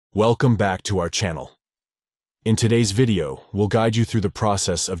Welcome back to our channel. In today's video, we'll guide you through the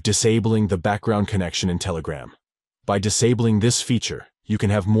process of disabling the background connection in Telegram. By disabling this feature, you can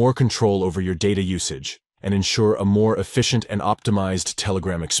have more control over your data usage and ensure a more efficient and optimized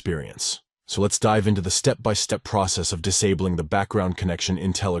Telegram experience. So let's dive into the step-by-step process of disabling the background connection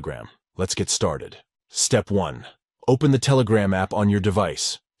in Telegram. Let's get started. Step 1. Open the Telegram app on your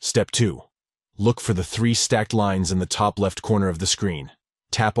device. Step 2. Look for the 3 stacked lines in the top left corner of the screen.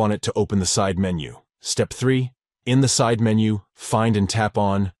 Tap on it to open the side menu. Step 3. In the side menu, find and tap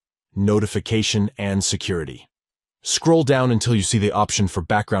on Notification and Security. Scroll down until you see the option for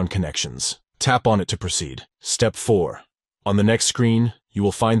background connections. Tap on it to proceed. Step 4. On the next screen, you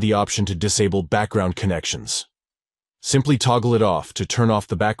will find the option to disable background connections. Simply toggle it off to turn off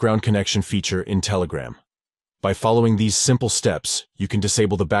the background connection feature in Telegram. By following these simple steps, you can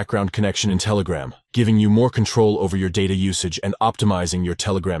disable the background connection in Telegram, giving you more control over your data usage and optimizing your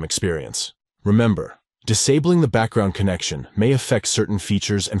Telegram experience. Remember, disabling the background connection may affect certain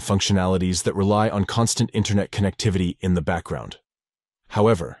features and functionalities that rely on constant internet connectivity in the background.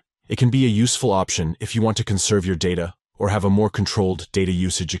 However, it can be a useful option if you want to conserve your data or have a more controlled data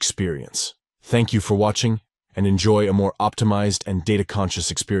usage experience. Thank you for watching, and enjoy a more optimized and data-conscious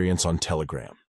experience on Telegram.